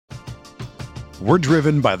We're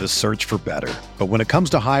driven by the search for better. But when it comes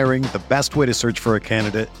to hiring, the best way to search for a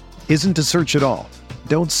candidate isn't to search at all.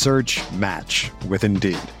 Don't search, match with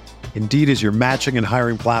Indeed. Indeed is your matching and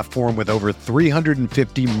hiring platform with over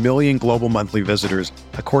 350 million global monthly visitors,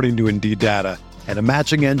 according to Indeed data, and a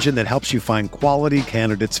matching engine that helps you find quality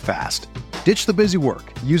candidates fast. Ditch the busy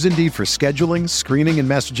work. Use Indeed for scheduling, screening, and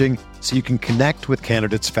messaging so you can connect with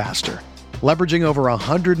candidates faster. Leveraging over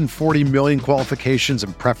 140 million qualifications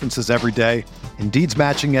and preferences every day, Indeed's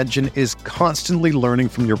matching engine is constantly learning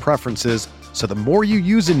from your preferences, so the more you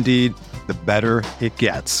use Indeed, the better it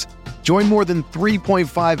gets. Join more than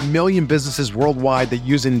 3.5 million businesses worldwide that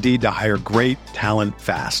use Indeed to hire great talent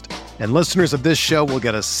fast. And listeners of this show will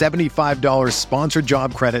get a $75 sponsored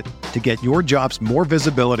job credit to get your jobs more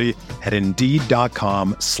visibility at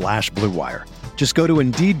Indeed.com/Blue Wire. Just go to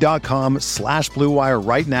Indeed.com/Blue Wire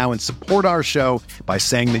right now and support our show by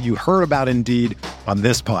saying that you heard about Indeed on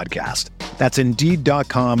this podcast. That's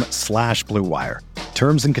Indeed.com/Blue Wire.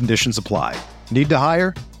 Terms and conditions apply. Need to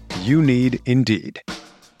hire? You need Indeed.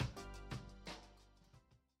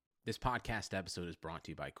 This podcast episode is brought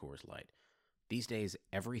to you by Coors Light. These days,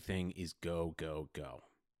 everything is go, go, go.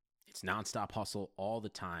 It's nonstop hustle all the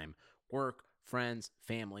time. Work, friends,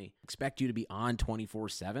 family, expect you to be on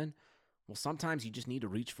 24/7. Well, sometimes you just need to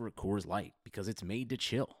reach for a Coors Light because it's made to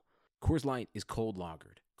chill. Coors Light is cold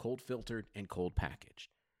lagered, cold filtered, and cold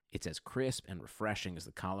packaged. It's as crisp and refreshing as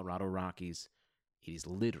the Colorado Rockies. It is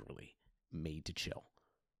literally made to chill.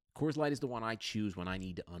 Coors Light is the one I choose when I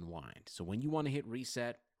need to unwind. So when you want to hit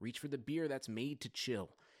reset, reach for the beer that's made to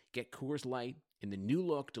chill. Get Coors Light in the new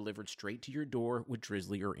look delivered straight to your door with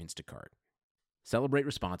Drizzly or Instacart. Celebrate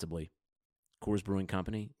responsibly. Coors Brewing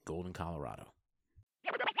Company, Golden, Colorado.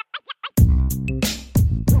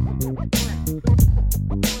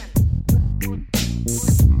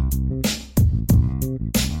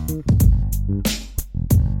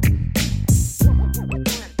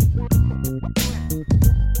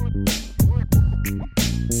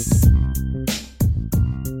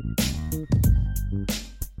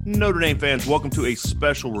 Notre Dame fans, welcome to a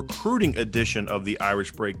special recruiting edition of the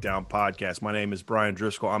Irish Breakdown podcast. My name is Brian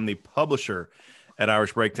Driscoll. I'm the publisher at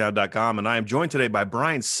irishbreakdown.com, and I am joined today by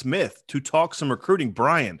Brian Smith to talk some recruiting.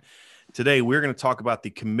 Brian, today we're going to talk about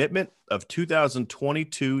the commitment of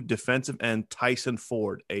 2022 defensive end Tyson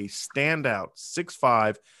Ford, a standout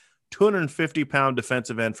 6'5", 250-pound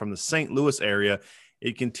defensive end from the St. Louis area.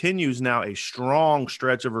 It continues now a strong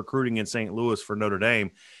stretch of recruiting in St. Louis for Notre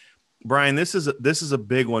Dame. Brian, this is a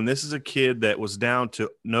big one. This is a kid that was down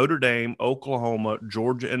to Notre Dame, Oklahoma,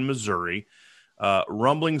 Georgia, and Missouri.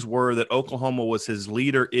 Rumblings were that Oklahoma was his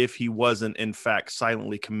leader if he wasn't, in fact,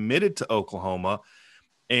 silently committed to Oklahoma.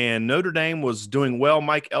 And Notre Dame was doing well.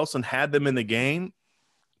 Mike Elson had them in the game.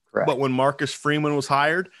 Correct. But when Marcus Freeman was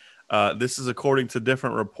hired, this is according to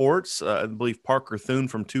different reports. I believe Parker Thune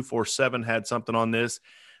from 247 had something on this.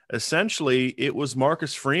 Essentially, it was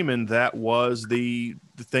Marcus Freeman that was the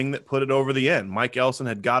thing that put it over the end. Mike Elson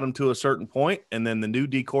had got him to a certain point, and then the new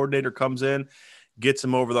D coordinator comes in, gets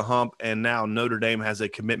him over the hump, and now Notre Dame has a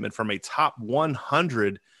commitment from a top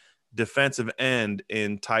 100 defensive end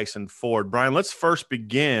in Tyson Ford. Brian, let's first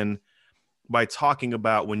begin by talking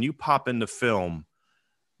about when you pop into film,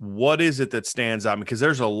 what is it that stands out? Because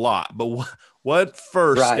there's a lot, but what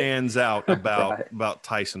first stands out about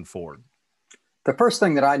Tyson Ford? The first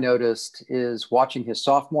thing that I noticed is watching his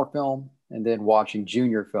sophomore film and then watching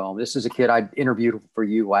junior film. This is a kid I interviewed for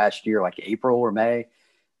you last year, like April or May.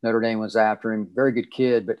 Notre Dame was after him. Very good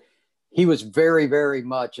kid, but he was very, very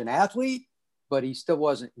much an athlete, but he still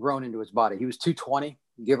wasn't grown into his body. He was 220,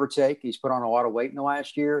 give or take. He's put on a lot of weight in the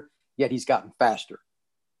last year, yet he's gotten faster,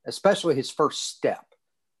 especially his first step.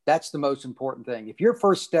 That's the most important thing. If your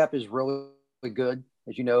first step is really good,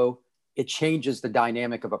 as you know, it changes the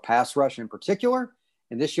dynamic of a pass rush in particular.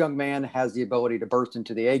 And this young man has the ability to burst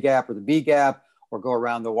into the A gap or the B gap or go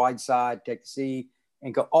around the wide side, take the C,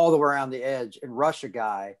 and go all the way around the edge and rush a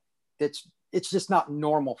guy it's just not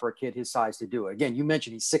normal for a kid his size to do it. Again, you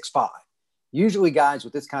mentioned he's 6'5". Usually guys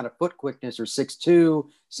with this kind of foot quickness are 6'2",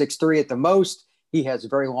 6'3" at the most. He has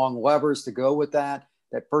very long levers to go with that.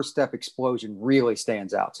 That first step explosion really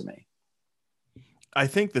stands out to me. I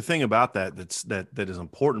think the thing about that is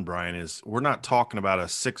important, Brian, is we're not talking about a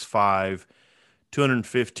 6'5",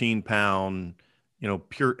 215-pound,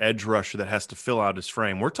 pure edge rusher that has to fill out his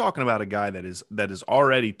frame. We're talking about a guy that is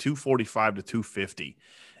already 245 to 250.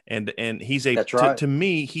 And he's to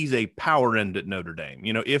me, he's a power end at Notre Dame.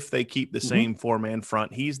 If they keep the same four-man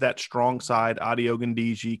front, he's that strong side, Adi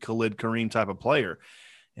Ogundeji, Khalid Kareem type of player.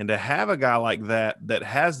 And to have a guy like that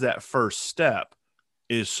has that first step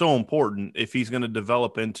is so important if he's going to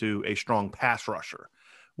develop into a strong pass rusher,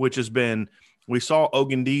 which has been, we saw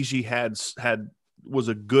Ogundeji was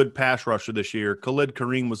a good pass rusher this year. Khalid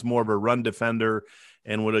Kareem was more of a run defender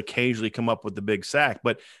and would occasionally come up with the big sack.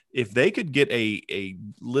 But if they could get a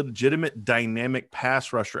legitimate dynamic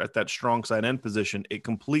pass rusher at that strong side end position, it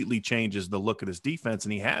completely changes the look of this defense,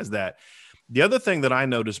 and he has that. The other thing that I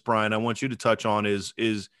noticed, Brian, I want you to touch on is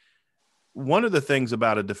one of the things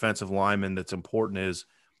about a defensive lineman that's important is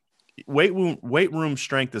weight room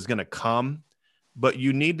strength is going to come, but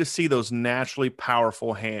you need to see those naturally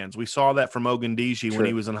powerful hands. We saw that from Ogundeji when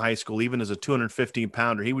he was in high school. Even as a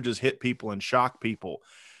 215-pounder, he would just hit people and shock people.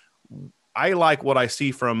 I like what I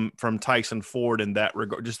see from Tyson Ford in that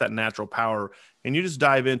regard, just that natural power. And you just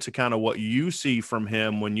dive into kind of what you see from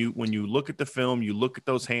him when you look at the film, you look at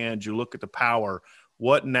those hands, you look at the power.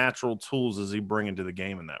 What natural tools is he bringing to the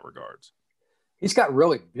game in that regards? He's got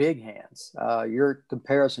really big hands. Your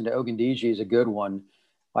comparison to Ogundeji is a good one.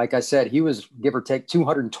 Like I said, he was give or take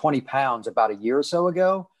 220 pounds about a year or so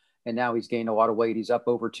ago, and now he's gained a lot of weight. He's up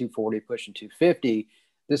over 240, pushing 250.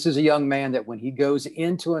 This is a young man that when he goes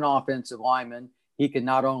into an offensive lineman, he can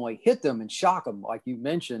not only hit them and shock them, like you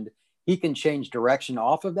mentioned, he can change direction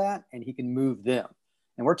off of that, and he can move them.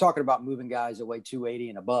 And we're talking about moving guys that weigh 280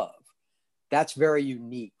 and above. That's very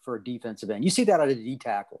unique for a defensive end. You see that out of the D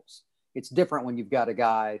tackles. It's different when you've got a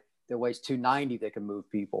guy that weighs 290 that can move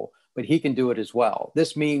people, but he can do it as well.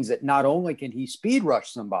 This means that not only can he speed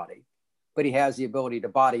rush somebody, but he has the ability to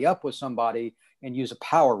body up with somebody and use a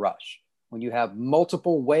power rush. When you have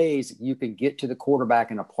multiple ways you can get to the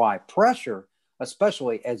quarterback and apply pressure,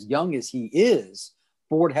 especially as young as he is,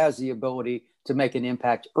 Ford has the ability to make an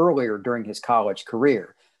impact earlier during his college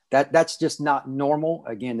career. That's just not normal.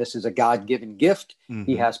 Again, this is a God-given gift. Mm-hmm.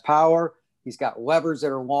 He has power. He's got levers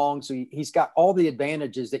that are long. So he's got all the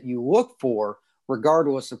advantages that you look for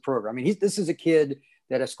regardless of program. I mean, this is a kid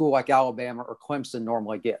that a school like Alabama or Clemson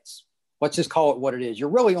normally gets. Let's just call it what it is. You're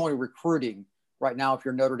really only recruiting right now if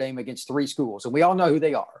you're Notre Dame against three schools, and we all know who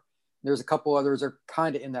they are. There's a couple others that are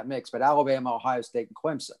kind of in that mix, but Alabama, Ohio State, and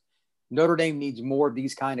Clemson. Notre Dame needs more of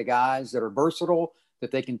these kind of guys that are versatile, that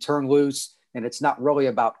they can turn loose, and it's not really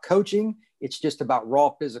about coaching. It's just about raw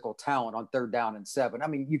physical talent on 3rd down and 7. I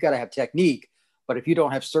mean, you got to have technique, but if you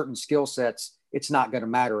don't have certain skill sets, it's not going to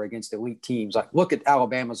matter against elite teams. Like, look at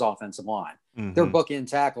Alabama's offensive line. Mm-hmm. Their bookend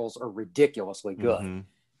tackles are ridiculously good. Mm-hmm.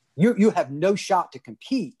 You have no shot to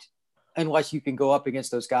compete unless you can go up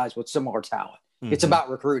against those guys with similar talent. Mm-hmm. It's about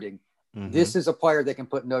recruiting. Mm-hmm. This is a player that can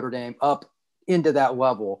put Notre Dame up into that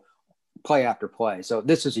level play after play. So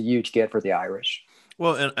this is a huge get for the Irish.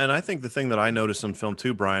 Well, and I think the thing that I noticed in film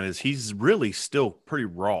too, Brian, is he's really still pretty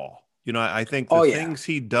raw. You know, I think the things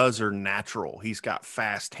he does are natural. He's got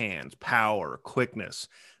fast hands, power, quickness.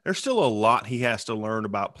 There's still a lot he has to learn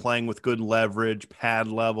about playing with good leverage, pad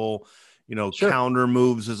level, counter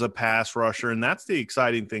moves as a pass rusher. And that's the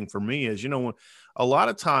exciting thing for me is, a lot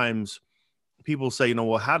of times people say,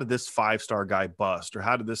 well, how did this 5-star guy bust? Or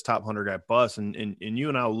how did this top 100 guy bust? And you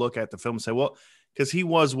and I will look at the film and say, well, because he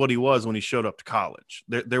was what he was when he showed up to college.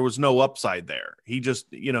 There was no upside there. He just,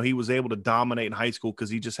 he was able to dominate in high school because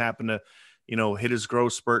he just happened to, hit his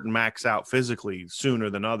growth spurt and max out physically sooner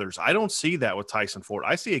than others. I don't see that with Tyson Ford.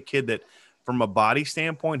 I see a kid that from a body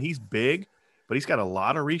standpoint, he's big, but he's got a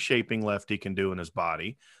lot of reshaping left he can do in his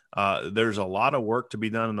body. There's a lot of work to be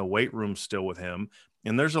done in the weight room still with him.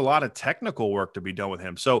 And there's a lot of technical work to be done with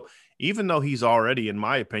him. So even though he's already, in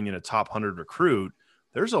my opinion, a top 100 recruit,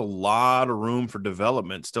 there's a lot of room for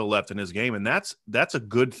development still left in his game. And that's a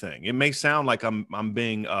good thing. It may sound like I'm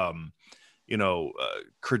being,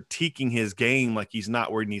 critiquing his game like he's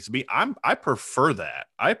not where he needs to be. I prefer that.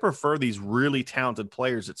 I prefer these really talented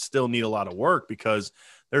players that still need a lot of work because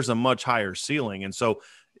there's a much higher ceiling. And so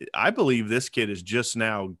I believe this kid is just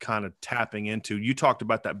now kind of tapping into, you talked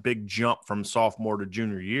about that big jump from sophomore to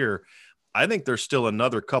junior year. I think there's still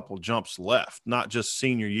another couple jumps left, not just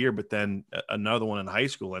senior year, but then another one in high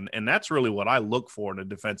school. And that's really what I look for in a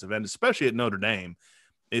defensive end, especially at Notre Dame,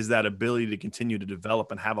 is that ability to continue to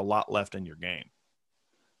develop and have a lot left in your game.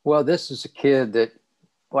 Well, this is a kid that,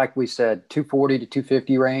 like we said, 240 to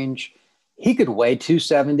 250 range. He could weigh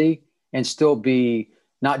 270 and still be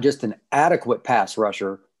not just an adequate pass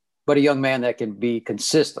rusher, but a young man that can be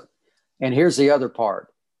consistent. And here's the other part.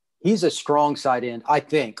 He's a strong side end, I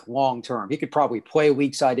think, long-term. He could probably play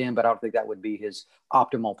weak side end, but I don't think that would be his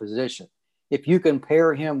optimal position. If you can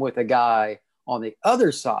pair him with a guy on the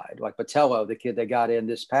other side, like Patello, the kid they got in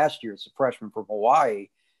this past year, it's a freshman from Hawaii,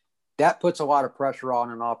 that puts a lot of pressure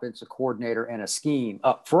on an offensive coordinator and a scheme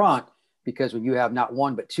up front, because when you have not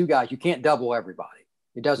one but two guys, you can't double everybody.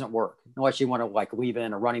 It doesn't work unless you want to like leave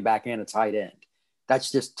in a running back and a tight end.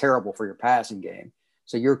 That's just terrible for your passing game.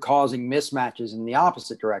 So you're causing mismatches in the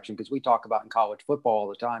opposite direction, because we talk about in college football all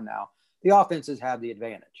the time now, the offenses have the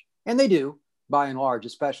advantage. And they do, by and large,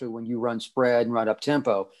 especially when you run spread and run up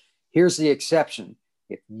tempo. Here's the exception.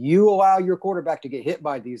 If you allow your quarterback to get hit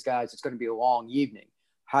by these guys, it's going to be a long evening.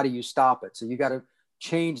 How do you stop it? So you got to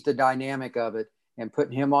change the dynamic of it and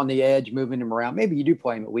putting him on the edge, moving him around. Maybe you do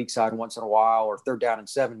play him at weak side once in a while, or 3rd down and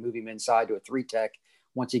 7, move him inside to a 3 tech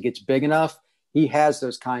once he gets big enough. He has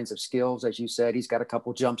those kinds of skills. As you said, he's got a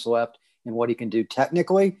couple jumps left in what he can do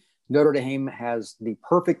technically. Notre Dame has the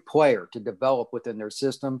perfect player to develop within their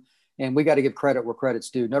system. And we got to give credit where credit's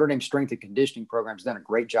due. Notre Dame's strength and conditioning program has done a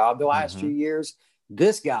great job the last few years.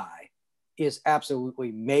 This guy is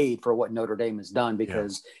absolutely made for what Notre Dame has done,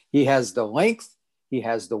 because he has the length, he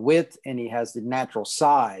has the width, and he has the natural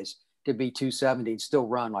size to be 270 and still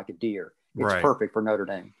run like a deer. It's perfect for Notre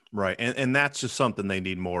Dame. Right. And that's just something they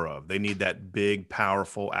need more of. They need that big,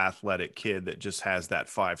 powerful, athletic kid that just has that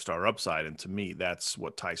 5-star upside. And to me, that's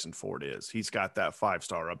what Tyson Ford is. He's got that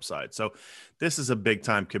 5-star upside. So this is a big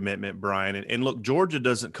time commitment, Brian. And look, Georgia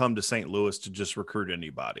doesn't come to St. Louis to just recruit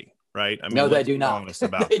anybody, right? I mean, no, they do not.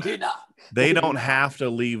 They do not. They don't have to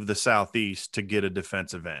leave the Southeast to get a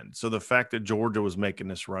defensive end. So the fact that Georgia was making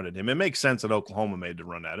this run at him, it makes sense that Oklahoma made the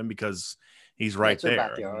run at him, because he's right there.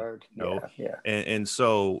 Backyard. You know? And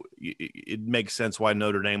so it makes sense why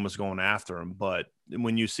Notre Dame was going after him. But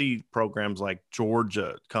when you see programs like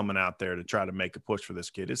Georgia coming out there to try to make a push for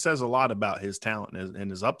this kid, it says a lot about his talent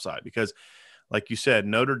and his upside, because like you said,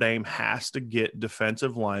 Notre Dame has to get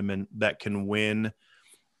defensive linemen that can win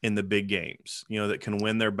in the big games, you know, that can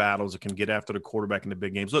win their battles, that can get after the quarterback in the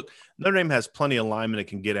big games. Look, Notre Dame has plenty of linemen that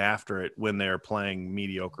can get after it when they're playing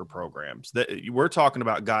mediocre programs. That we're talking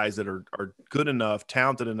about guys that are good enough,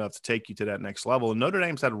 talented enough to take you to that next level. And Notre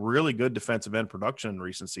Dame's had really good defensive end production in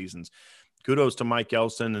recent seasons. Kudos to Mike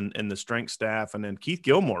Elston and the strength staff, and then Keith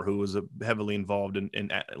Gilmore, who was heavily involved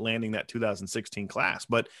in landing that 2016 class.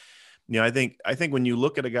 But you know, I think when you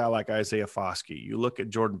look at a guy like Isaiah Foskey, you look at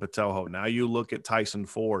Jordan Patelho, now you look at Tyson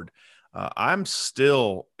Ford, I'm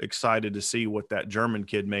still excited to see what that German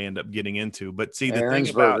kid may end up getting into. But see, the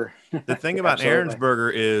thing about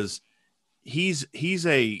Ahrensberger is he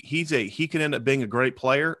can end up being a great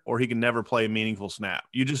player, or he can never play a meaningful snap.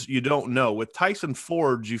 You don't know. With Tyson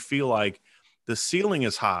Ford, you feel like the ceiling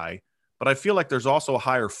is high, but I feel like there's also a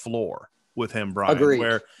higher floor with him, Brian. Agreed.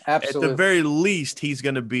 Where Absolutely. At the very least, he's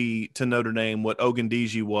going to be to Notre Dame what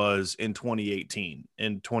Ogundeji was in 2018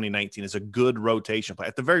 and 2019 is a good rotation play.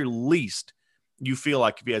 At the very least, you feel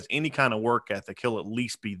like if he has any kind of work ethic, he'll at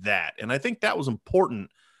least be that. And I think that was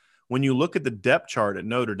important when you look at the depth chart at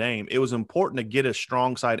Notre Dame. It was important to get a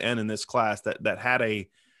strong side end in this class that had a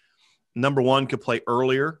number one, could play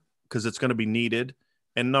earlier because it's going to be needed,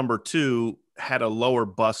 and number two, had a lower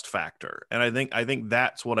bust factor. And I think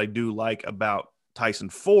that's what I do like about Tyson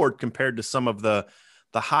Ford compared to some of the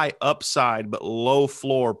high upside but low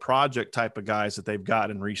floor project type of guys that they've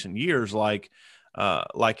got in recent years, like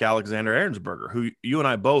Alexander Ahrensberger, who you and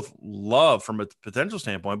I both love from a potential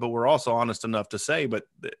standpoint, but we're also honest enough to say, but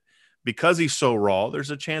because he's so raw,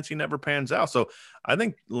 there's a chance he never pans out. So I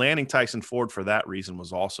think landing Tyson Ford for that reason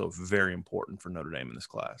was also very important for Notre Dame in this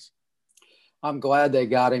class. I'm glad they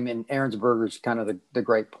got him. And Ahrensberger's kind of the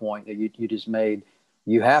great point that you just made.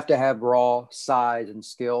 You have to have raw size and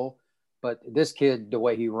skill, but this kid, the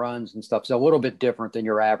way he runs and stuff, is a little bit different than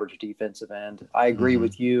your average defensive end. I agree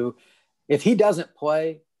with you. If he doesn't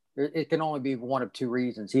play, it can only be one of two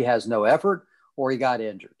reasons. He has no effort, or he got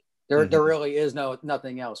injured. There really is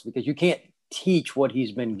nothing else, because you can't teach what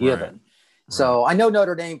he's been given. Right. So I know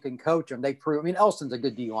Notre Dame can coach him. They prove. I mean, Elston's a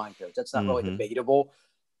good D-line coach. That's not really debatable.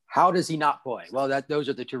 How does he not play? Well, those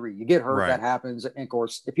are the two reasons. You get hurt, that happens. And of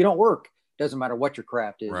course, if you don't work, it doesn't matter what your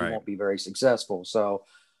craft is, you won't be very successful. So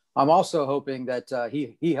I'm also hoping that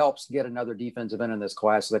he helps get another defensive end in this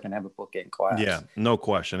class so they can have a bookend class. Yeah, no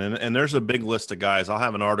question. And there's a big list of guys. I'll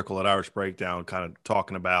have an article at Irish Breakdown kind of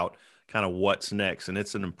talking about kind of what's next. And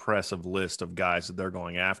it's an impressive list of guys that they're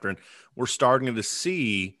going after. And we're starting to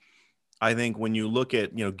see, I think, when you look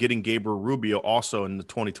at, getting Gabriel Rubio also in the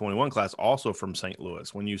 2021 class, also from St.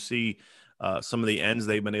 Louis, when you see some of the ends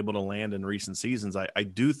they've been able to land in recent seasons, I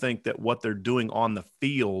do think that what they're doing on the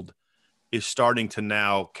field is starting to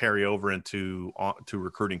now carry over into to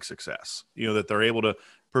recruiting success, that they're able to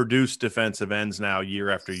produce defensive ends now year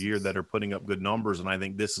after year that are putting up good numbers. And I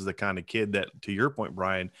think this is the kind of kid that, to your point,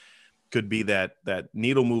 Brian, could be that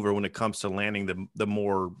needle mover when it comes to landing the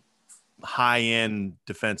more high-end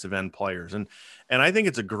defensive end players. And I think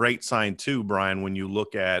it's a great sign too, Brian, when you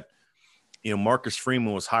look at Marcus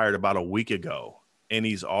Freeman was hired about a week ago, and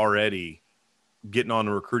he's already getting on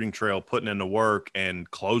the recruiting trail, putting in the work and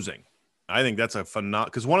closing. I think that's a phenomenal,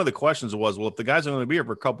 because one of the questions was, well, if the guy's going to be here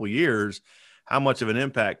for a couple of years, how much of an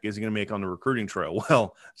impact is he going to make on the recruiting trail?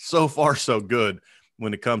 Well, so far so good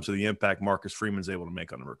when it comes to the impact Marcus Freeman's able to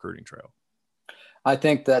make on the recruiting trail. I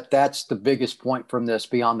think that's the biggest point from this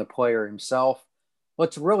beyond the player himself.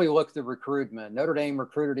 Let's really look at the recruitment. Notre Dame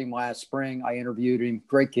recruited him last spring. I interviewed him,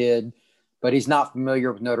 great kid, but he's not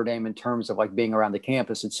familiar with Notre Dame in terms of like being around the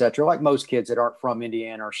campus, et cetera, like most kids that aren't from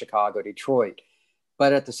Indiana or Chicago, Detroit.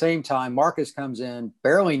 But at the same time, Marcus comes in,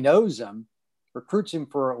 barely knows him, recruits him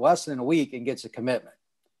for less than a week and gets a commitment.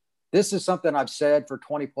 This is something I've said for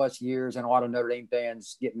 20 plus years, and a lot of Notre Dame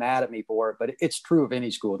fans get mad at me for it, but it's true of any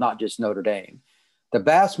school, not just Notre Dame. The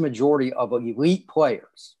vast majority of elite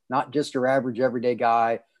players, not just your average everyday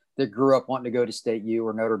guy that grew up wanting to go to State U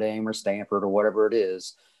or Notre Dame or Stanford or whatever it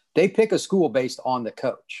is, they pick a school based on the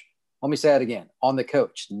coach. Let me say that again, on the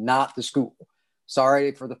coach, not the school.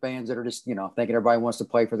 Sorry for the fans that are just, thinking everybody wants to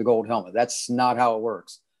play for the gold helmet. That's not how it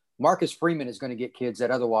works. Marcus Freeman is going to get kids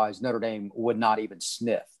that otherwise Notre Dame would not even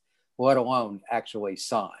sniff, let alone actually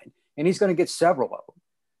sign. And he's going to get several of them.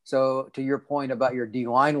 So to your point about your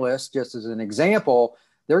D-line list, just as an example,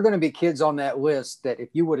 there are going to be kids on that list that if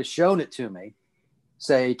you would have shown it to me,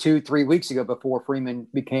 say 2-3 weeks ago before Freeman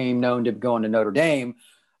became known to going to Notre Dame,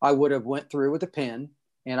 I would have went through with a pen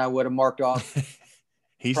and I would have marked off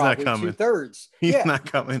He's not coming. 2/3. He's not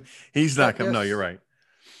coming. He's not coming. No, you're right.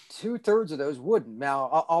 2/3 of those wouldn't.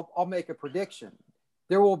 Now, I'll make a prediction.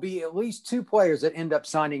 There will be at least 2 players that end up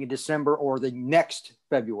signing in December or the next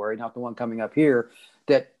February, not the one coming up here,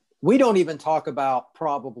 that we don't even talk about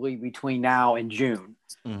probably between now and June.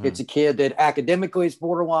 Mm-hmm. It's a kid that academically is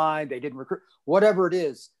borderline. They didn't recruit, whatever it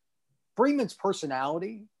is. Freeman's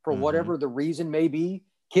personality, for whatever the reason may be,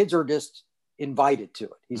 kids are just invited to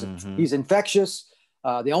it. He's infectious.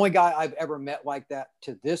 The only guy I've ever met like that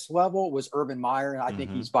to this level was Urban Meyer. And I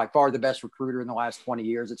think he's by far the best recruiter in the last 20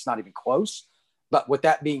 years. It's not even close. But with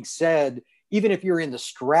that being said, even if you're in the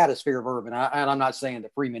stratosphere of Urban, and I'm not saying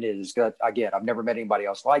that Freeman is, again, I've never met anybody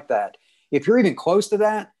else like that. If you're even close to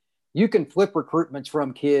that, you can flip recruitments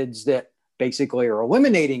from kids that basically are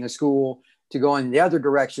eliminating a school to go in the other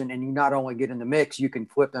direction. And you not only get in the mix, you can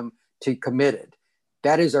flip them to committed.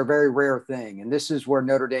 That is a very rare thing. And this is where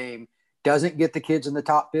Notre Dame doesn't get the kids in the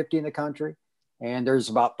top 50 in the country. And there's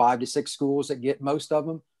about 5 to 6 schools that get most of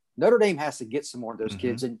them. Notre Dame has to get some more of those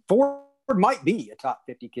kids. And Ford might be a top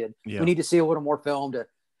 50 kid. Yeah. We need to see a little more film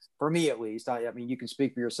for me, at least. I mean, you can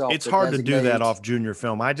speak for yourself. It's hard to do that off junior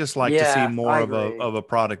film. I just like to see more of a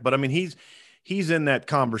product, but I mean, he's in that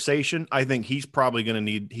conversation. I think he's probably going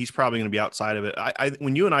to be outside of it.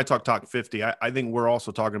 When you and I talk top 50, I think we're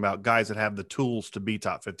also talking about guys that have the tools to be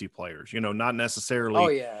top 50 players, not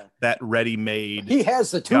necessarily that ready-made. He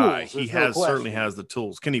has the tools. Guy. He certainly has the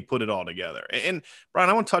tools. Can he put it all together? And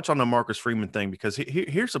Brian, I want to touch on the Marcus Freeman thing, because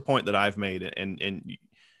here's the point that I've made. And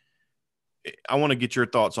I want to get your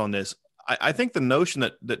thoughts on this. I think the notion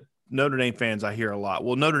that Notre Dame fans, I hear a lot,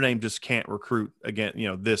 well, Notre Dame just can't recruit again,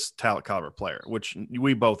 this talent caliber player, which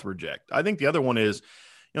we both reject. I think the other one is,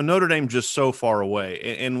 Notre Dame just so far away.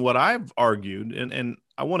 And what I've argued, and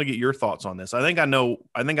I want to get your thoughts on this. I think I know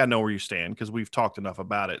where you stand, because we've talked enough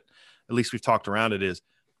about it. At least we've talked around it. Is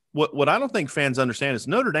what I don't think fans understand is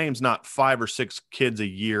Notre Dame's not 5 or 6 kids a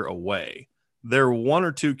year away. They're 1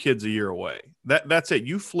 or 2 kids a year away. That's it.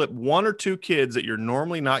 You flip 1 or 2 kids that you're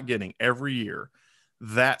normally not getting every year.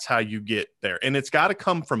 That's how you get there. And it's got to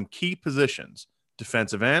come from key positions: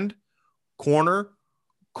 defensive end, corner,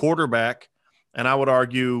 quarterback, and I would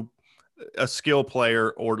argue a skill player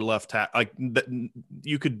or left tackle. Like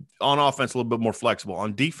you could, on offense, a little bit more flexible.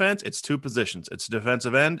 On defense, it's 2 positions. It's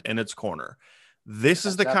defensive end and it's corner. This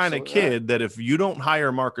is the kind of kid that if you don't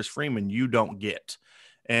hire Marcus Freeman, you don't get.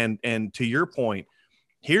 And to your point,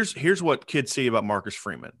 here's what kids see about Marcus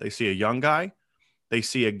Freeman. They see a young guy. They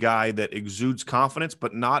see a guy that exudes confidence,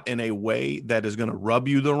 but not in a way that is going to rub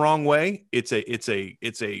you the wrong way. It's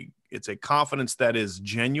a confidence that is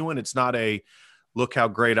genuine. It's not a look how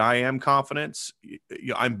great I am confidence.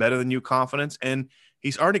 I'm better than you confidence. And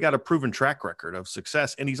he's already got a proven track record of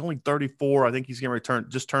success. And he's only 34. I think he's going to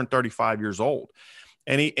just turn 35 years old.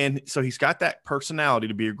 And so he's got that personality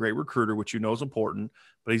to be a great recruiter, which is important,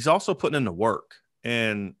 but he's also putting in the work.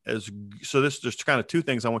 And so there's kind of 2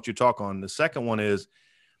 things I want you to talk on. The second one is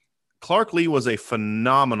Clark Lea was a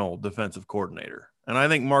phenomenal defensive coordinator. And I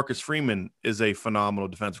think Marcus Freeman is a phenomenal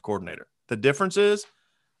defensive coordinator. The difference is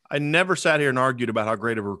I never sat here and argued about how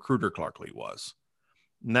great of a recruiter Clark Lea was.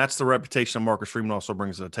 And that's the reputation Marcus Freeman also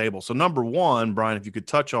brings to the table. So number one, Brian, if you could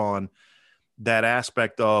touch on that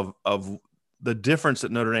aspect of the difference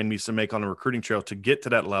that Notre Dame needs to make on the recruiting trail to get to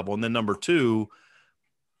that level. And then number two,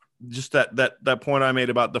 just that point I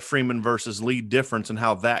made about the Freeman versus Lee difference and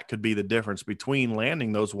how that could be the difference between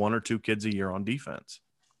landing those one or two kids a year on defense.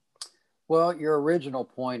 Well, your original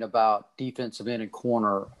point about defensive end and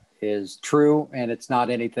corner is true, and it's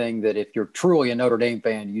not anything that if you're truly a Notre Dame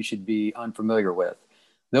fan, you should be unfamiliar with.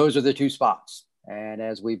 Those are the two spots. And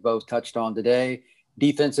as we both touched on today,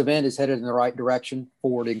 defensive end is headed in the right direction.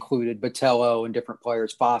 Ford included, Botello and different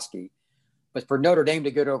players, Foskey. But for Notre Dame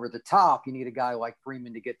to get over the top, you need a guy like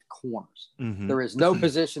Freeman to get the corners. Mm-hmm. There is no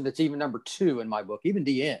position that's even number two in my book, even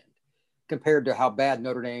the end, compared to how bad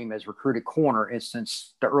Notre Dame has recruited corner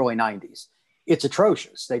since the early 90s. It's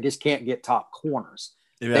atrocious. They just can't get top corners.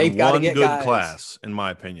 They've got one good class, in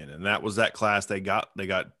my opinion, and that was that class they got. They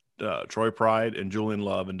got Troy Pride and Julian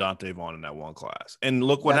Love and Dante Vaughn in that one class. And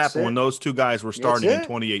look what happened when those two guys were starting in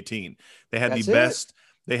 2018. They had the best.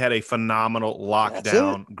 They had a phenomenal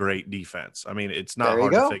lockdown, great defense. I mean, it's not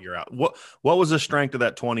hard to figure out. What was the strength of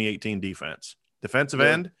that 2018 defense? Defensive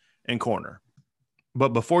end and corner. But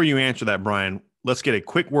before you answer that, Brian, let's get a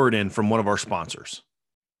quick word in from one of our sponsors.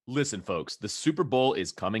 Listen, folks, the Super Bowl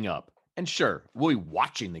is coming up. And sure, we'll be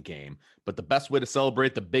watching the game, but the best way to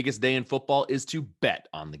celebrate the biggest day in football is to bet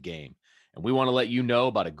on the game. And we want to let you know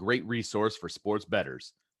about a great resource for sports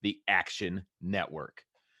bettors, the Action Network.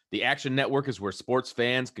 The Action Network is where sports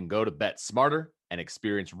fans can go to bet smarter and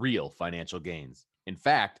experience real financial gains. In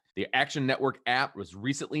fact, the Action Network app was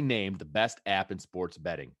recently named the best app in sports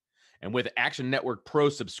betting. And with Action Network Pro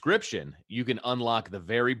subscription, you can unlock the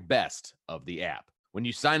very best of the app. When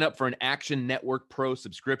you sign up for an Action Network Pro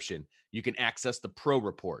subscription, you can access the Pro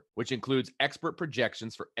Report, which includes expert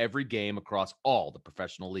projections for every game across all the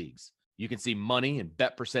professional leagues. You can see money and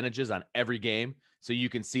bet percentages on every game, so you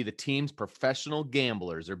can see the teams professional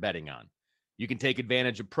gamblers are betting on. You can take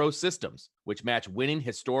advantage of pro systems, which match winning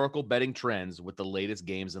historical betting trends with the latest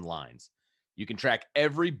games and lines. You can track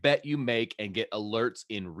every bet you make and get alerts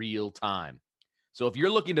in real time. So if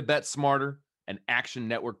you're looking to bet smarter, an Action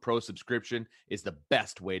Network Pro subscription is the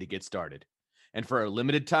best way to get started. And for a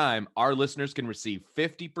limited time, our listeners can receive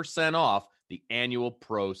 50% off the annual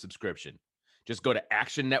Pro subscription. Just go to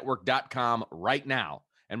actionnetwork.com right now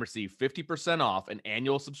and receive 50% off an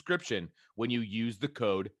annual subscription when you use the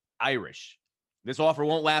code IRISH. This offer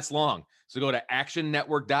won't last long, so go to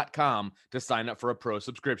actionnetwork.com to sign up for a Pro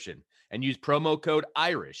subscription and use promo code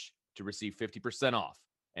IRISH to receive 50% off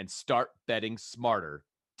and start betting smarter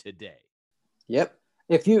today. Yep.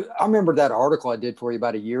 I remember that article I did for you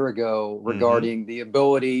about a year ago regarding the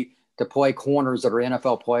ability to play corners that are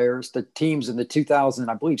NFL players. The teams in the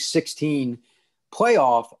 2016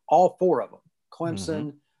 playoff, all four of them,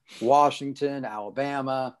 Clemson, Washington,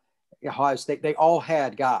 Alabama, Ohio State, they all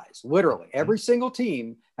had guys. Literally, every single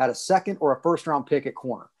team had a second or a first round pick at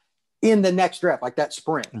corner in the next draft, like that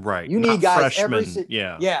sprint. Right. You need guys freshmen.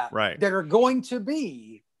 Right. that are going to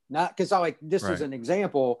be not because this is an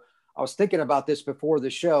example. I was thinking about this before the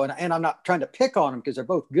show, and I'm not trying to pick on them because they're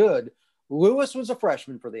both good. Lewis was a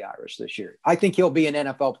freshman for the Irish this year. I think he'll be an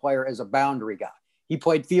NFL player as a boundary guy. He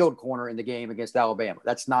played field corner in the game against Alabama.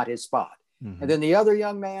 That's not his spot. And then the other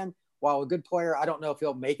young man, while a good player, I don't know if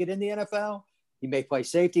he'll make it in the NFL. He may play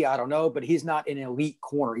safety. I don't know, but he's not an elite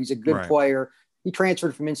corner. He's a good player. He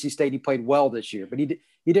transferred from NC State. He played well this year, but he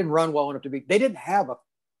didn't run well enough to be. They didn't have a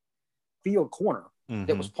field corner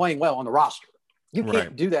that was playing well on the roster. You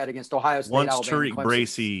can't do that against Ohio State. Once Alabama, Tariq Clemson.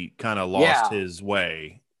 Bracy kind of lost his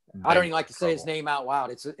way, I don't even like to say his name out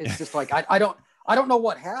loud. It's just like I don't know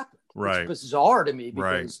what happened. Right. It's bizarre to me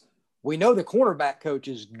because we know the cornerback coach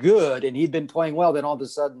is good and he'd been playing well. Then all of a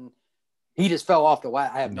sudden he just fell off the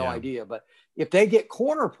ladder. I have no idea. But if they get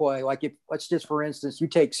corner play, like let's just, for instance, you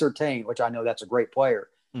take Surtain, which I know that's a great player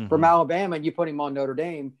from Alabama, and you put him on Notre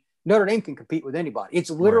Dame can compete with anybody. It's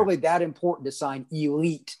literally that important to sign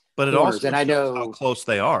elite. But it corners. also and I know how close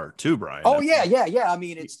they are too, Brian. Oh, yeah. I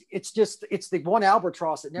mean, it's the one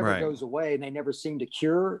albatross that never goes away, and they never seem to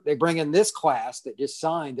cure. They bring in this class that just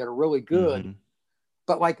signed that are really good.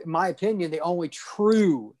 But like, in my opinion, the only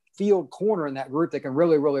true field corner in that group that can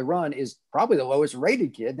really, really run is probably the lowest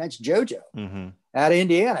rated kid. And that's JoJo out of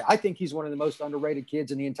Indiana. I think he's one of the most underrated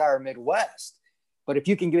kids in the entire Midwest. But if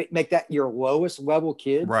you can make that your lowest level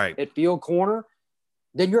kid at field corner,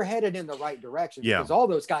 then you're headed in the right direction because all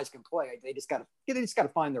those guys can play. They just got to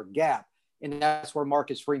find their gap. And that's where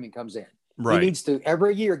Marcus Freeman comes in. He needs to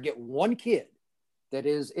every year get one kid that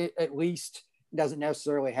is at least doesn't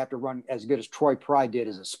necessarily have to run as good as Troy Pride did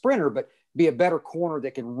as a sprinter, but be a better corner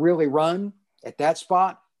that can really run at that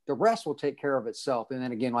spot. The rest will take care of itself. And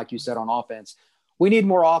then again, like you said, on offense, We need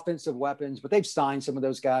more offensive weapons, but they've signed some of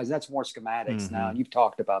those guys. That's more schematics now. And you've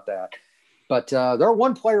talked about that. But they're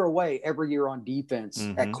one player away every year on defense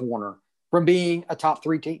at corner from being a top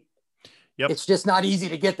 3 team. Yep. It's just not easy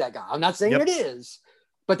to get that guy. I'm not saying it is,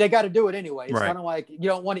 but they got to do it anyway. It's kind of like you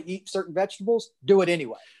don't want to eat certain vegetables, do it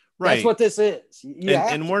anyway. Right. That's what this is.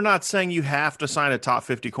 And we're not saying you have to sign a top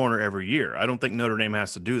 50 corner every year. I don't think Notre Dame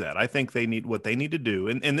has to do that. I think they need what they need to do.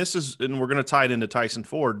 And this is, and we're going to tie it into Tyson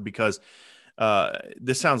Ford because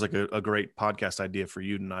this sounds like a great podcast idea for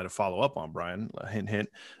you and I to follow up on, Brian. Hint, hint.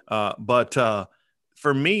 But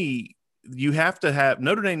for me, you have to have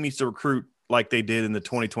Notre Dame needs to recruit like they did in the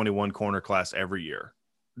 2021 corner class every year.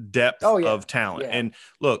 Depth of talent. And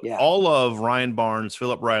look, all of Ryan Barnes,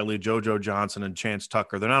 Philip Riley, JoJo Johnson, and Chance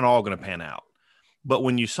Tucker, they're not all going to pan out. But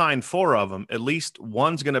when you sign 4 of them, at least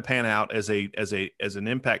one's going to pan out as an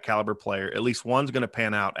impact caliber player. At least one's going to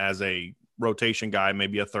pan out as a rotation guy,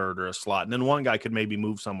 maybe a third or a slot. And then one guy could maybe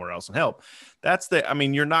move somewhere else and help.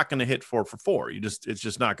 You're not going to hit 4 for 4. It's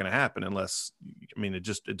just not going to happen unless,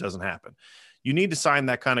 it doesn't happen. You need to sign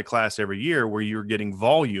that kind of class every year where you're getting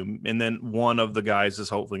volume, and then one of the guys is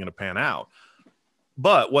hopefully going to pan out.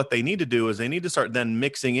 But what they need to do is they need to start then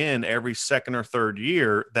mixing in every second or third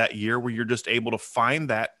year, that year where you're just able to find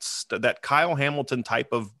that Kyle Hamilton type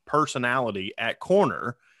of personality at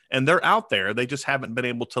corner, and they're out there. They just haven't been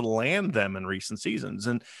able to land them in recent seasons.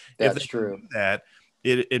 And that's if they true. do that,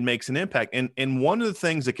 it makes an impact. And one of the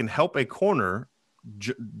things that can help a corner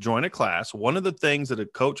join a class, one of the things that a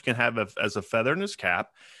coach can have as a feather in his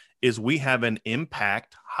cap is we have an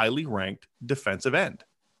impact, highly ranked defensive end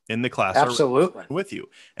in the class. Absolutely. With you.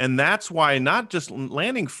 And that's why not just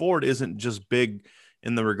landing Ford isn't just big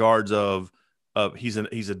in the regards of he's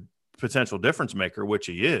a potential difference maker, which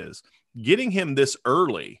he is. Getting him this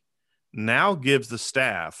early now gives the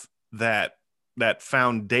staff that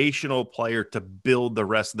foundational player to build the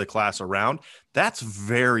rest of the class around. That's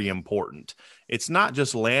very important. It's not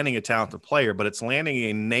just landing a talented player, but it's landing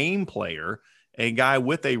a name player, a guy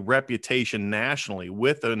with a reputation nationally,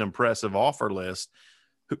 with an impressive offer list,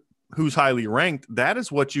 who's highly ranked. That is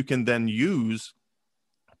what you can then use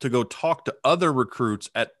to go talk to other recruits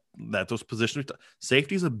at those positions.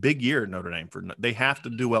 Safety is a big year at Notre Dame. They have to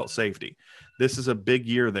do well at safety. This is a big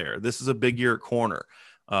year there. This is a big year at corner.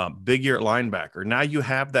 Big year at linebacker. Now you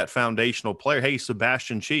have that foundational player. Hey,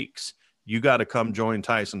 Sebastian Cheeks, you got to come join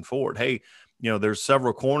Tyson Ford. Hey, there's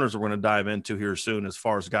several corners we're going to dive into here soon as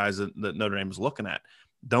far as guys that Notre Dame is looking at.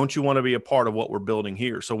 Don't you want to be a part of what we're building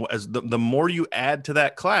here? So as the more you add to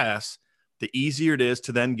that class, the easier it is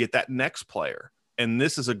to then get that next player. And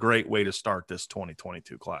this is a great way to start this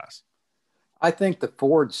 2022 class. I think the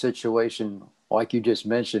Ford situation, like you just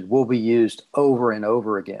mentioned, will be used over and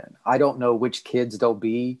over again. I don't know which kids they'll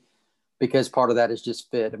be because part of that is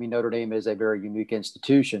just fit. Notre Dame is a very unique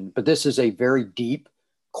institution, but this is a very deep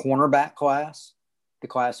cornerback class, the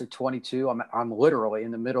class of 22. I'm literally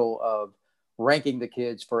in the middle of ranking the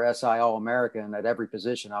kids for SI All-American at every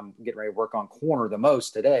position. I'm getting ready to work on corner the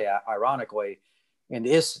most today, ironically. And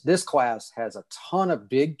this class has a ton of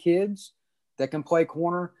big kids that can play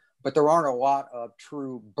corner, but there aren't a lot of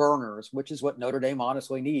true burners, which is what Notre Dame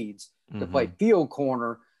honestly needs to play field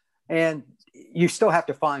corner. And you still have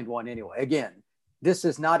to find one anyway. Again, this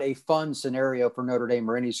is not a fun scenario for Notre Dame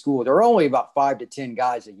or any school. There are only about 5 to 10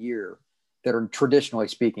 guys a year that are, traditionally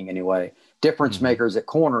speaking anyway, difference makers at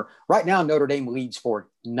corner. Right now, Notre Dame leads for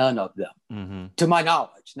none of them, to my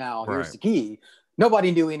knowledge. Now, here's the key.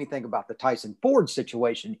 Nobody knew anything about the Tyson Ford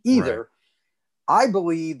situation either. Right. I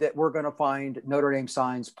believe that we're going to find Notre Dame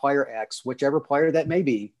signs player X, whichever player that may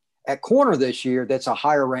be, at corner this year that's a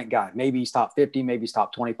higher ranked guy. Maybe he's top 50, maybe he's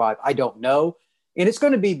top 25. I don't know. And it's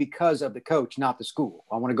going to be because of the coach, not the school.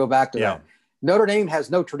 I want to go back to that. Notre Dame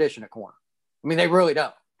has no tradition at corner. They really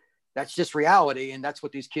don't. That's just reality, and that's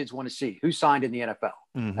what these kids want to see. Who signed in the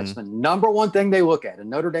NFL? That's the number one thing they look at. And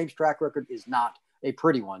Notre Dame's track record is not a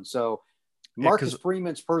pretty one. So Marcus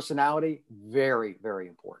Freeman's personality, very, very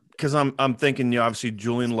important. Because I'm thinking, obviously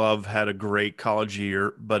Julian Love had a great college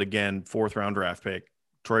year, but again, 4th round draft pick.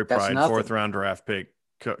 Troy Pride, 4th round draft pick.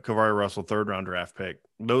 Kavari Russell, 3rd round draft pick.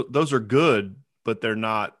 Those are good, but they're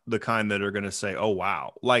not the kind that are going to say, oh,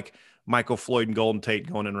 wow. Like Michael Floyd and Golden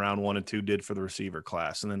Tate going in round 1 and 2 did for the receiver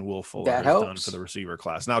class, and then Will Fuller has done for the receiver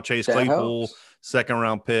class. Now Chase Claypool, 2nd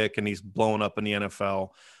round pick, and he's blowing up in the NFL.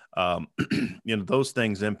 Those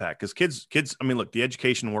things impact because kids. Look, the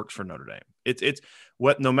education works for Notre Dame. It's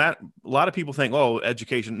what no matter. A lot of people think, oh,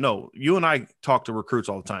 education. No, you and I talk to recruits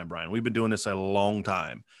all the time, Brian. We've been doing this a long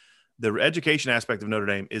time. the education aspect of Notre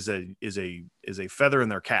Dame is a feather in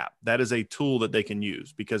their cap. That is a tool that they can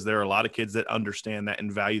use because there are a lot of kids that understand that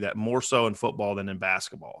and value that more so in football than in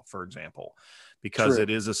basketball, for example, because True. it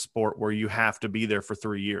is a sport where you have to be there for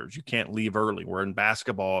 3 years. You can't leave early. Where in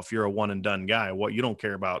basketball, if you're a one and done guy, you don't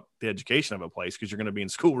care about the education of a place because you're going to be in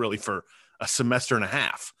school really for a semester and a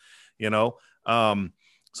half,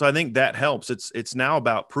 So I think that helps. It's now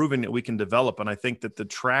about proving that we can develop. And I think that the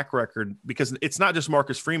track record, because it's not just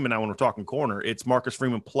Marcus Freeman now when we're talking corner, it's Marcus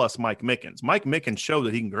Freeman plus Mike Mickens. Mike Mickens showed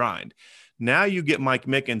that he can grind. Now you get Mike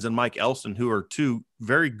Mickens and Mike Elston, who are two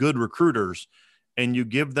very good recruiters, and you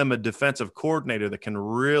give them a defensive coordinator that can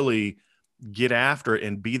really get after it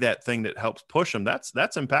and be that thing that helps push them. That's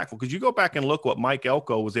impactful because you go back and look what Mike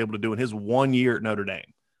Elko was able to do in his 1 year at Notre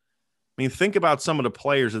Dame. I mean, think about some of the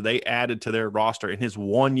players that they added to their roster in his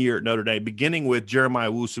 1 year at Notre Dame, beginning with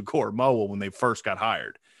Jeremiah Wusu-Koramoah when they first got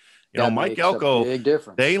hired. Mike Elko,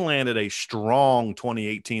 they landed a strong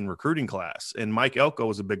 2018 recruiting class, and Mike Elko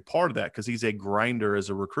was a big part of that because he's a grinder as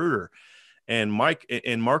a recruiter. And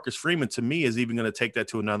Marcus Freeman, to me, is even going to take that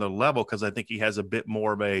to another level because I think he has a bit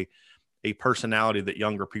more of a personality that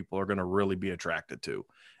younger people are going to really be attracted to.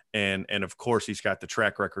 And of course he's got the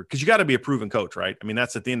track record because you got to be a proven coach, right? I mean,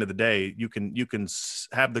 that's at the end of the day, you can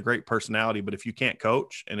have the great personality, but if you can't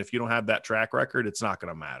coach and if you don't have that track record, it's not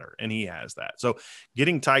going to matter. And he has that. So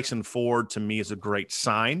getting Tyson Ford to me is a great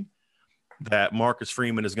sign that Marcus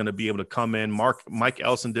Freeman is going to be able to come in. Mike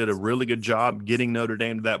Elston did a really good job getting Notre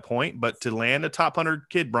Dame to that point, but to land a top 100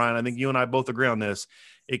 kid, Brian, I think you and I both agree on this.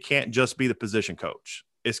 It can't just be the position coach.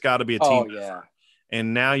 It's got to be a team effort.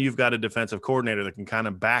 And now you've got a defensive coordinator that can kind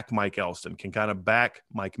of back Mike Elston, can kind of back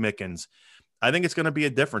Mike Mickens. I think it's going to be a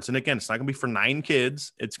difference. And again, it's not going to be for 9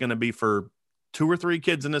 kids. It's going to be for 2 or 3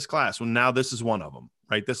 kids in this class. Well, now this is one of them,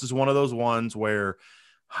 right? This is one of those ones where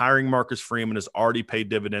hiring Marcus Freeman has already paid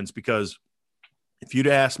dividends because if you'd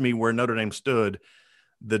asked me where Notre Dame stood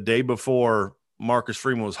the day before Marcus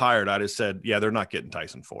Freeman was hired, I'd have said, yeah, they're not getting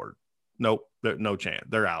Tyson Ford. Nope, no chance.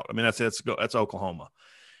 They're out. I mean, that's Oklahoma.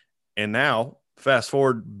 And now, fast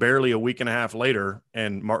forward barely a week and a half later,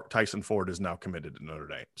 and Tyson Ford is now committed to Notre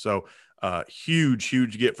Dame. So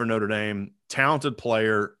huge get for Notre Dame. Talented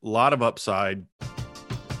player, a lot of upside.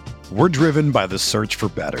 We're driven by the search for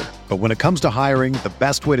better. But when it comes to hiring, the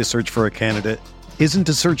best way to search for a candidate isn't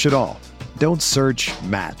to search at all. Don't search,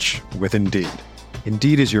 match with Indeed.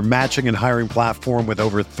 Indeed is your matching and hiring platform with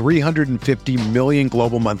over 350 million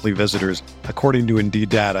global monthly visitors, according to Indeed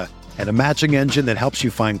data, and a matching engine that helps you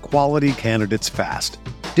find quality candidates fast.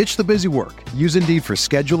 Ditch the busy work. Use Indeed for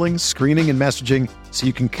scheduling, screening, and messaging so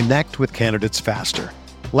you can connect with candidates faster.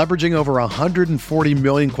 Leveraging over 140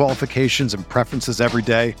 million qualifications and preferences every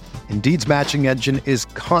day, Indeed's matching engine is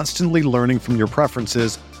constantly learning from your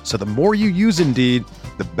preferences, so the more you use Indeed,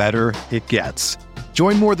 the better it gets.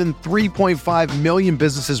 Join more than 3.5 million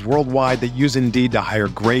businesses worldwide that use Indeed to hire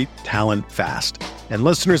great talent fast. And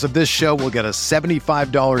listeners of this show will get a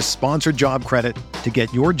 $75 sponsored job credit to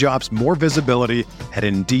get your jobs more visibility at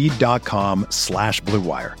Indeed.com/Blue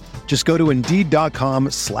Wire. Just go to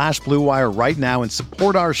Indeed.com/Blue Wire right now and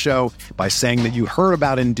support our show by saying that you heard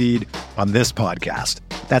about Indeed on this podcast.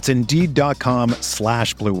 That's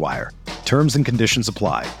Indeed.com/Blue Wire. Terms and conditions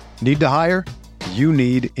apply. Need to hire? You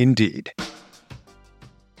need Indeed.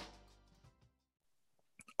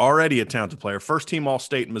 Already a talented player, first team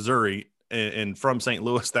All-State in Missouri and from St.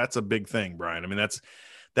 Louis. That's a big thing, Brian. I mean,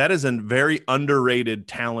 that is a very underrated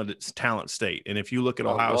talent state. And if you look at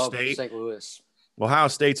Ohio State, St. Louis. Ohio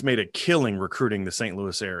State's made a killing recruiting the St.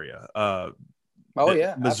 Louis area.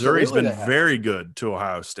 Missouri's been very good to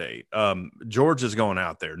Ohio State. Georgia's going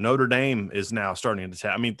out there. Notre Dame is now starting to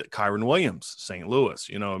tap. I mean, Kyron Williams, St.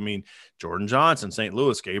 Louis. Jordan Johnson, St.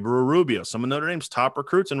 Louis. Gabriel Rubio. Some of Notre Dame's top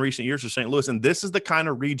recruits in recent years are St. Louis. And this is the kind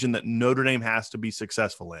of region that Notre Dame has to be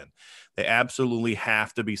successful in. They absolutely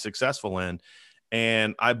have to be successful in.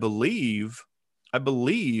 And I believe he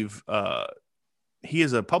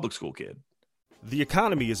is a public school kid. The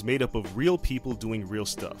economy is made up of real people doing real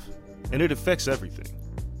stuff, and it affects everything.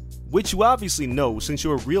 Which you obviously know since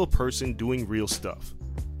you're a real person doing real stuff.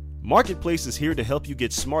 Marketplace is here to help you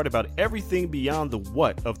get smart about everything beyond the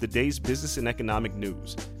what of the day's business and economic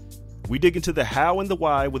news. We dig into the how and the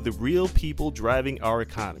why with the real people driving our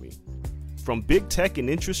economy. From big tech and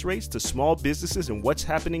interest rates to small businesses and what's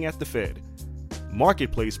happening at the Fed.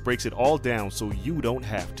 Marketplace breaks it all down so you don't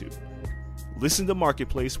have to. Listen to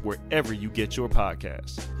Marketplace wherever you get your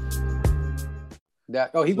podcasts.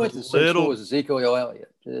 He went to the same school as Ezekiel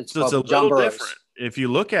Elliott. It's a little different. If you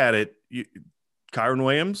look at it, Kyron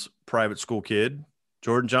Williams, private school kid.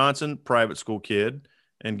 Jordan Johnson, private school kid.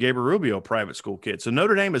 and Gabriel Rubio, private school kid. So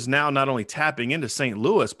Notre Dame is now not only tapping into St.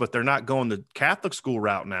 Louis, but they're not going the Catholic school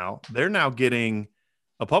route now. They're now getting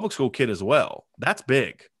a public school kid as well. That's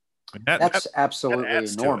big. That's absolutely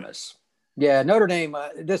enormous. Yeah, Notre Dame,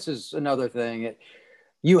 this is another thing.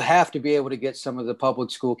 You have to be able to get some of the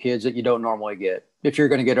public school kids that you don't normally get if you're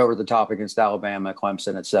going to get over the top against Alabama,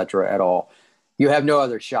 Clemson, et cetera, at all. You have no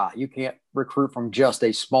other shot. You can't recruit from just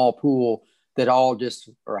a small pool that all just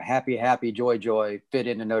are happy, joy, fit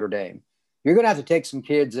into Notre Dame. You're going to have to take some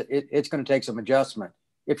kids. It's going to take some adjustment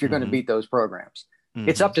if you're going to beat those programs.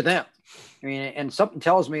 It's up to them. I mean, and something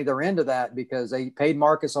tells me they're into that because they paid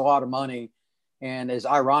Marcus a lot of money. And as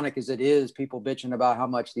ironic as it is, people bitching about how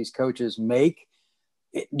much these coaches make.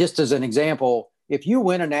 Just as an example, if you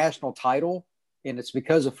win a national title and it's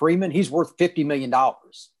because of Freeman, he's worth $50 million. I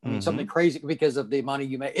mean, something crazy because of the money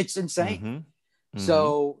you make. It's insane.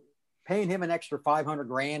 So paying him an extra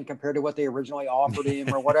 $500,000 compared to what they originally offered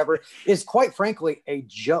him or whatever is quite frankly a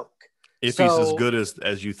joke. If he's as good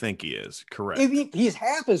as you think he is, correct. If he's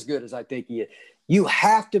half as good as I think he is, you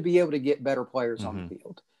have to be able to get better players on the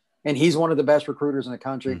field. And he's one of the best recruiters in the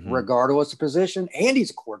country, regardless of position. And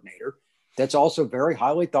he's a coordinator that's also very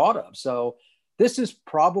highly thought of. So this is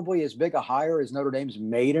probably as big a hire as Notre Dame's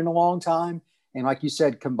made in a long time. And like you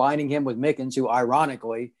said, combining him with Mickens, who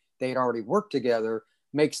ironically they had already worked together,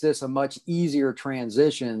 makes this a much easier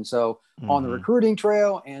transition. So on the recruiting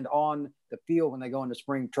trail and on the field when they go into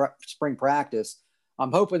spring practice,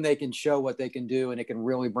 I'm hoping they can show what they can do and it can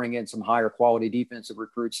really bring in some higher quality defensive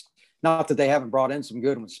recruits. Not that they haven't brought in some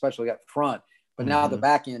good ones, especially up front, but now the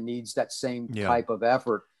back end needs that same type of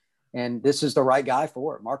effort. And this is the right guy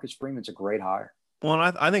for it. Marcus Freeman's a great hire. Well,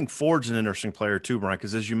 and I think Ford's an interesting player too, Brian,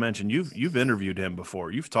 because as you mentioned, you've interviewed him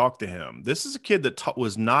before. You've talked to him. This is a kid that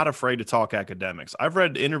was not afraid to talk academics. I've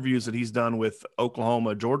read interviews that he's done with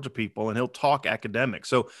Oklahoma, Georgia people, and he'll talk academics.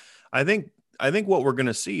 So I think what we're going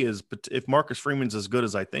to see is if Marcus Freeman's as good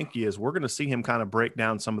as I think he is, we're going to see him kind of break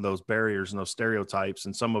down some of those barriers and those stereotypes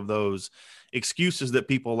and some of those excuses that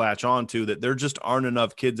people latch on to, that there just aren't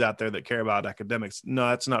enough kids out there that care about academics. No,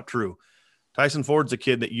 that's not true. Tyson Ford's a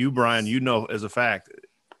kid that you, Brian, you know as a fact,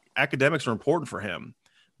 academics are important for him,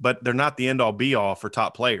 but they're not the end-all be-all for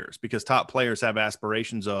top players because top players have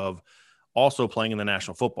aspirations of also playing in the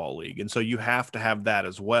National Football League. And so you have to have that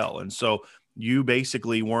as well. And so you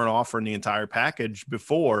basically weren't offering the entire package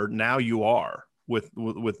before. Now you are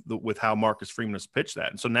with how Marcus Freeman has pitched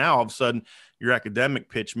that. And so now all of a sudden your academic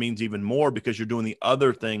pitch means even more because you're doing the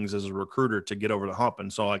other things as a recruiter to get over the hump.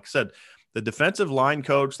 And so, like I said, the defensive line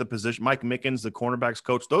coach, the position, Mike Mickens, the cornerbacks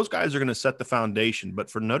coach, those guys are going to set the foundation. But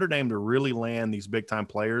for Notre Dame to really land these big time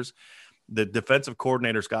players, the defensive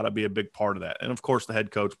coordinator's got to be a big part of that. And of course the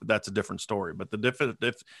head coach, but that's a different story. But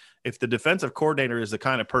if the defensive coordinator is the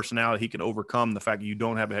kind of personality he can overcome the fact that you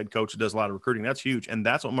don't have a head coach that does a lot of recruiting, that's huge. And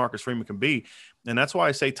that's what Marcus Freeman can be. And that's why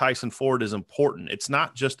I say Tyson Ford is important. It's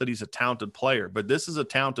not just that he's a talented player, but this is a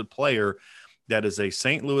talented player that is a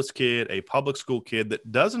St. Louis kid, a public school kid that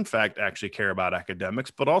does in fact actually care about academics,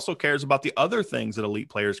 but also cares about the other things that elite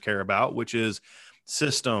players care about, which is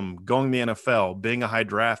system, going to the NFL, being a high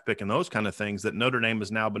draft pick, and those kind of things that Notre Dame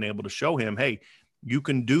has now been able to show him, hey, you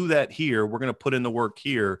can do that here. We're going to put in the work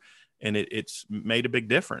here. And it's made a big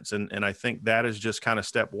difference. And I think that is just kind of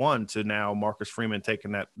step one to now Marcus Freeman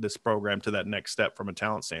taking this program to that next step from a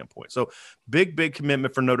talent standpoint. So big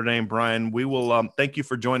commitment for Notre Dame, Brian. We will thank you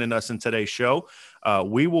for joining us in today's show.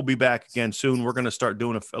 We will be back again soon. We're going to start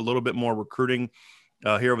doing a little bit more recruiting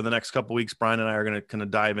here over the next couple of weeks. Brian and I are going to kind of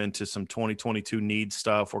dive into some 2022 needs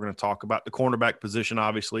stuff. We're going to talk about the cornerback position,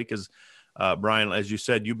 obviously, because Brian, as you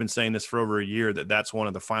said, you've been saying this for over a year, that's one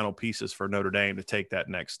of the final pieces for Notre Dame to take that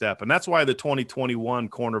next step. And that's why the 2021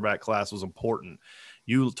 cornerback class was important.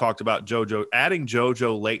 You talked about JoJo. Adding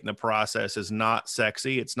JoJo late in the process is not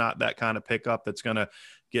sexy. It's not that kind of pickup that's going to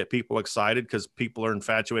get people excited because people are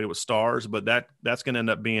infatuated with stars, but that's going to end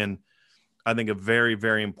up being, I think, a very,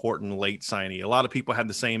 very important late signee. A lot of people had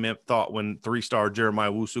the same thought when 3-star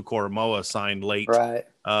Jeremiah Wusu-Koramoah signed late. Right.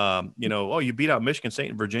 You beat out Michigan State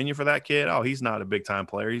and Virginia for that kid. Oh, he's not a big time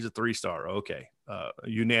player. He's a 3-star. Okay.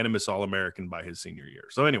 Unanimous All-American by his senior year.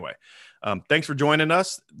 So anyway, thanks for joining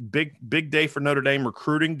us. Big day for Notre Dame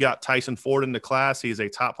recruiting. Got Tyson Ford in the class. He's a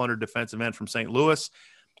top 100 defensive end from St. Louis.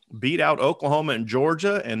 Beat out Oklahoma and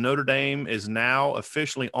Georgia, and Notre Dame is now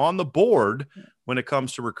officially on the board when it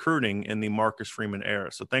comes to recruiting in the Marcus Freeman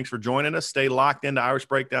era. So thanks for joining us. Stay locked into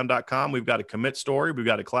irishbreakdown.com. We've got a commit story. We've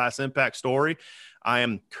got a class impact story. I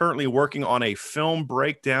am currently working on a film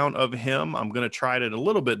breakdown of him. I'm going to try it in a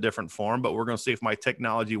little bit different form, but we're going to see if my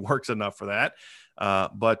technology works enough for that.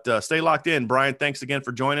 But stay locked in. Brian, thanks again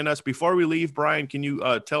for joining us. Before we leave, Brian, can you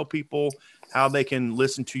tell people how they can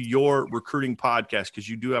listen to your recruiting podcast? Because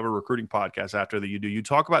you do have a recruiting podcast after that you do. You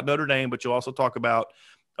talk about Notre Dame, but you also talk about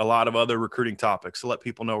a lot of other recruiting topics. So let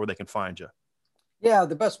people know where they can find you. Yeah,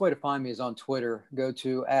 the best way to find me is on Twitter. Go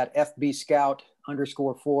to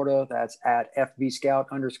 @FBScout_Florida. That's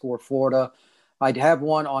 @FBScout_Florida. I have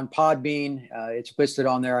one on Podbean. It's listed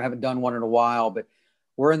on there. I haven't done one in a while, but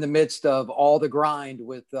we're in the midst of all the grind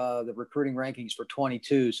with the recruiting rankings for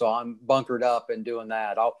 22. So I'm bunkered up and doing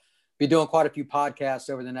that. I'll be doing quite a few podcasts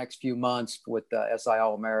over the next few months with SI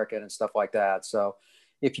All-American and stuff like that. So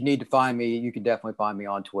if you need to find me, you can definitely find me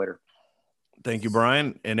on Twitter. Thank you,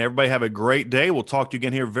 Brian. And everybody have a great day. We'll talk to you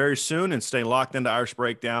again here very soon, and stay locked into Irish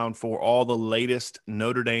Breakdown for all the latest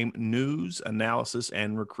Notre Dame news, analysis,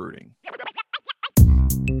 and recruiting.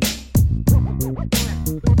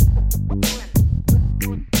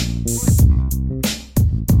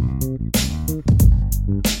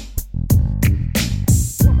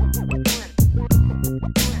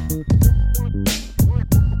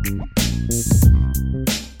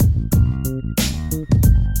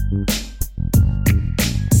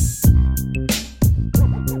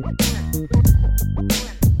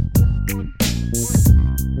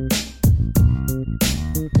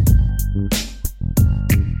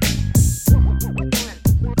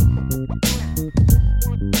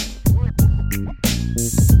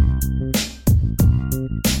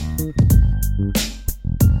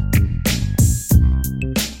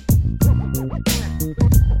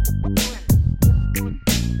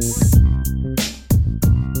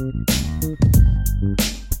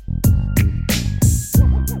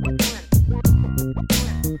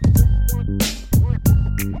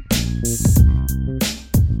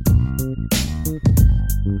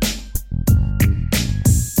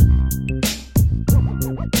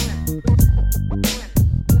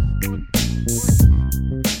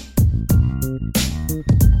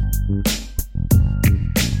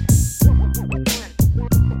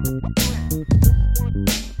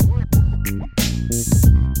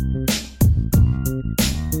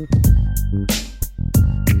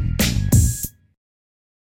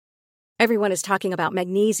 Everyone is talking about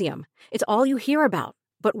magnesium. It's all you hear about.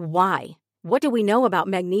 But why? What do we know about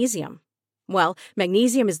magnesium? Well,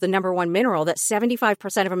 magnesium is the number one mineral that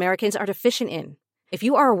 75% of Americans are deficient in. If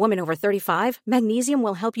you are a woman over 35, magnesium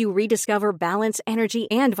will help you rediscover balance, energy,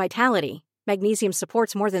 and vitality. Magnesium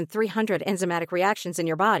supports more than 300 enzymatic reactions in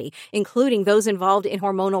your body, including those involved in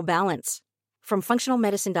hormonal balance. From functional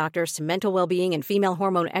medicine doctors to mental well-being and female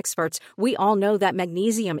hormone experts, we all know that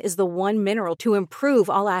magnesium is the one mineral to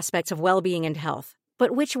improve all aspects of well-being and health.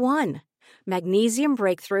 But which one? Magnesium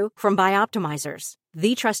Breakthrough from Bioptimizers,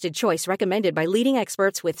 the trusted choice recommended by leading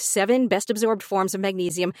experts with 7 best-absorbed forms of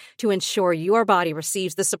magnesium to ensure your body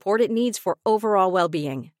receives the support it needs for overall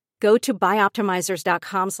well-being. Go to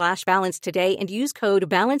bioptimizers.com/balance today and use code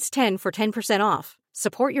BALANCE10 for 10% off.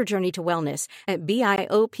 Support your journey to wellness at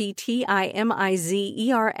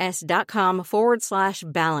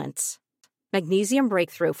bioptimizers.com/balance. Magnesium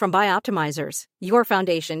Breakthrough from Bioptimizers, your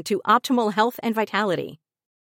foundation to optimal health and vitality.